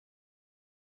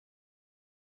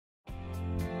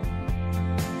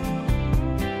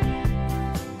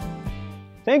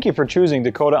Thank you for choosing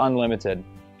Dakota Unlimited.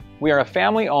 We are a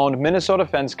family-owned Minnesota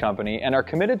fence company and are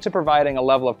committed to providing a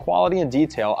level of quality and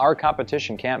detail our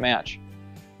competition can't match.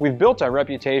 We've built our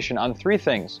reputation on three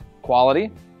things: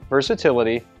 quality,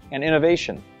 versatility, and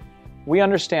innovation. We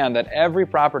understand that every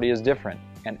property is different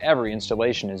and every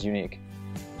installation is unique.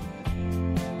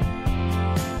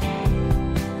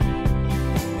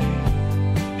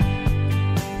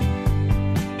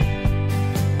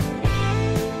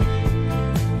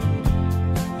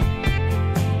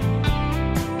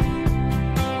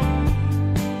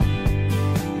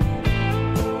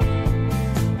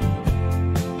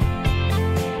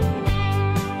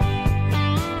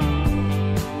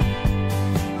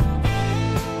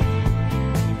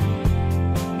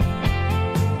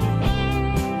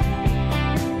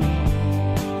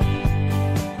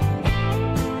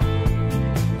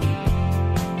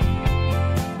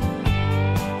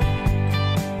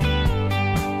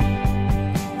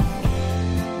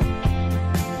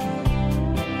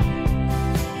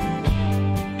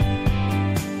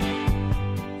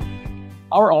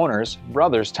 Our owners,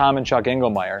 brothers Tom and Chuck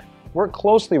Engelmeyer, work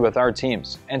closely with our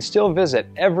teams and still visit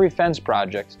every fence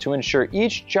project to ensure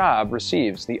each job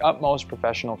receives the utmost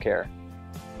professional care.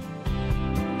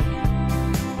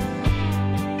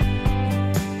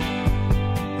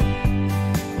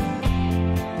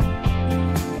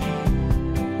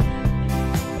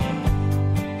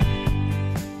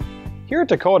 Here at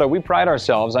Dakota, we pride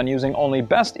ourselves on using only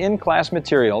best in-class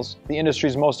materials, the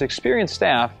industry's most experienced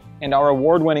staff, and our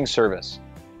award-winning service.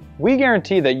 We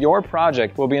guarantee that your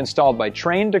project will be installed by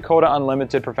trained Dakota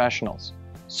Unlimited professionals.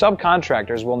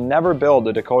 Subcontractors will never build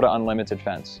a Dakota Unlimited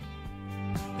fence.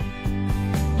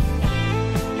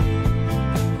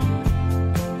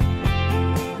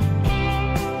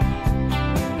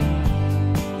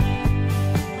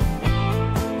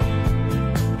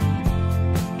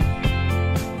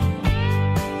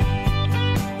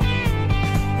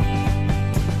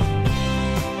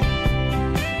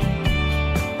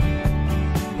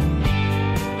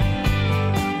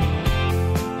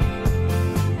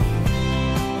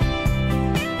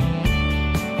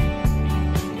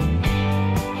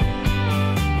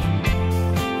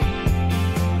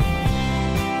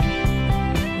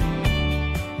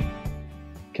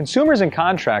 Consumers and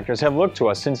contractors have looked to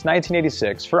us since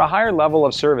 1986 for a higher level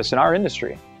of service in our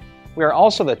industry. We are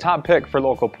also the top pick for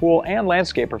local pool and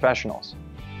landscape professionals.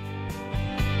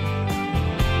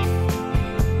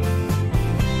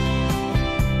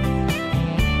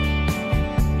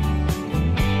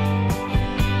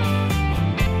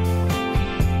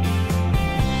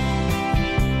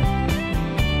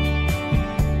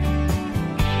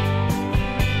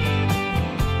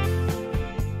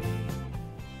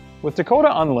 With Dakota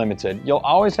Unlimited, you'll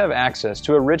always have access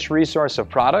to a rich resource of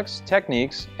products,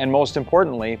 techniques, and most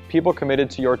importantly, people committed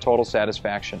to your total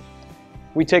satisfaction.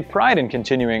 We take pride in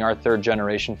continuing our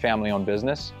third-generation family-owned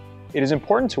business. It is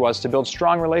important to us to build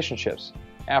strong relationships.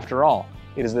 After all,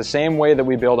 it is the same way that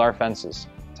we build our fences,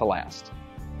 to last.